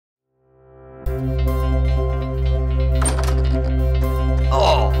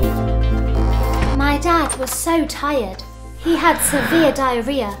My dad was so tired. He had severe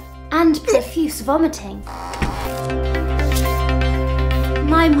diarrhoea and profuse vomiting.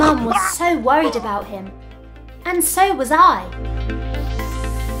 My mum was so worried about him, and so was I.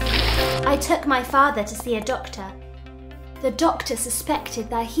 I took my father to see a doctor. The doctor suspected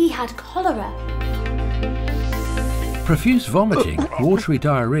that he had cholera. Profuse vomiting, watery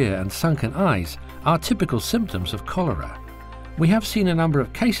diarrhoea and sunken eyes are typical symptoms of cholera. We have seen a number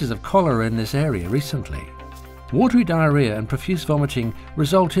of cases of cholera in this area recently. Watery diarrhoea and profuse vomiting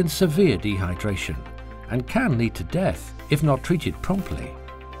result in severe dehydration and can lead to death if not treated promptly.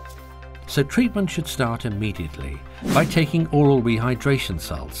 So treatment should start immediately by taking oral rehydration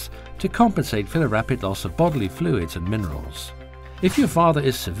salts to compensate for the rapid loss of bodily fluids and minerals. If your father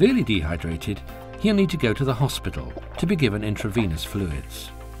is severely dehydrated, he'll need to go to the hospital to be given intravenous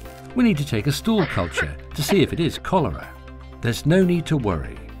fluids. We need to take a stool culture to see if it is cholera. There's no need to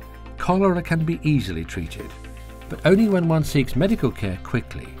worry. Cholera can be easily treated, but only when one seeks medical care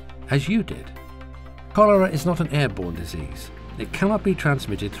quickly, as you did. Cholera is not an airborne disease. It cannot be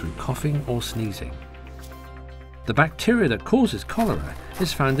transmitted through coughing or sneezing. The bacteria that causes cholera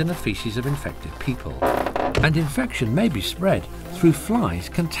is found in the feces of infected people, and infection may be spread through flies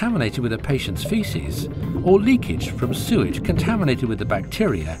contaminated with a patient's feces or leakage from sewage contaminated with the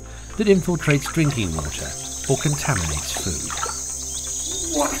bacteria that infiltrates drinking water or contaminates food.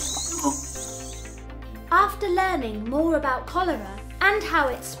 After learning more about cholera and how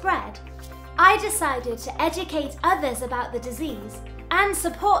it spread, I decided to educate others about the disease and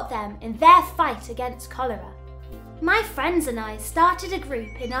support them in their fight against cholera. My friends and I started a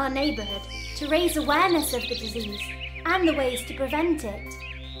group in our neighbourhood to raise awareness of the disease and the ways to prevent it.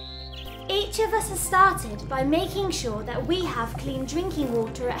 Each of us has started by making sure that we have clean drinking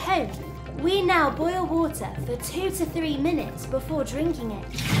water at home. We now boil water for 2 to 3 minutes before drinking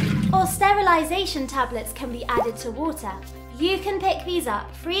it. Or sterilisation tablets can be added to water. You can pick these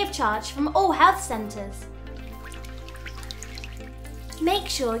up free of charge from all health centres. Make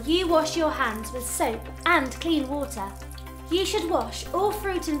sure you wash your hands with soap and clean water. You should wash all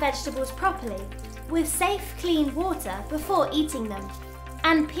fruit and vegetables properly with safe, clean water before eating them,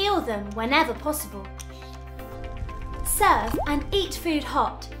 and peel them whenever possible. Serve and eat food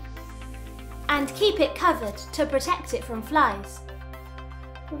hot, and keep it covered to protect it from flies.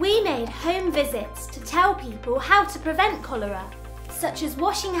 We made home visits to tell people how to prevent cholera, such as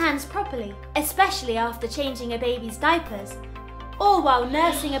washing hands properly, especially after changing a baby's diapers, or while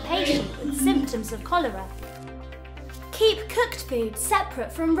nursing a patient with symptoms of cholera. Keep cooked food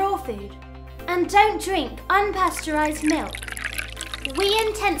separate from raw food, and don't drink unpasteurised milk. We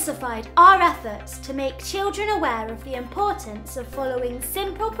intensified our efforts to make children aware of the importance of following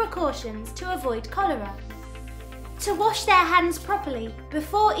simple precautions to avoid cholera. To wash their hands properly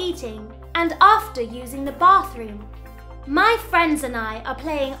before eating and after using the bathroom. My friends and I are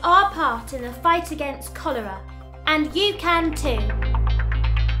playing our part in the fight against cholera, and you can too.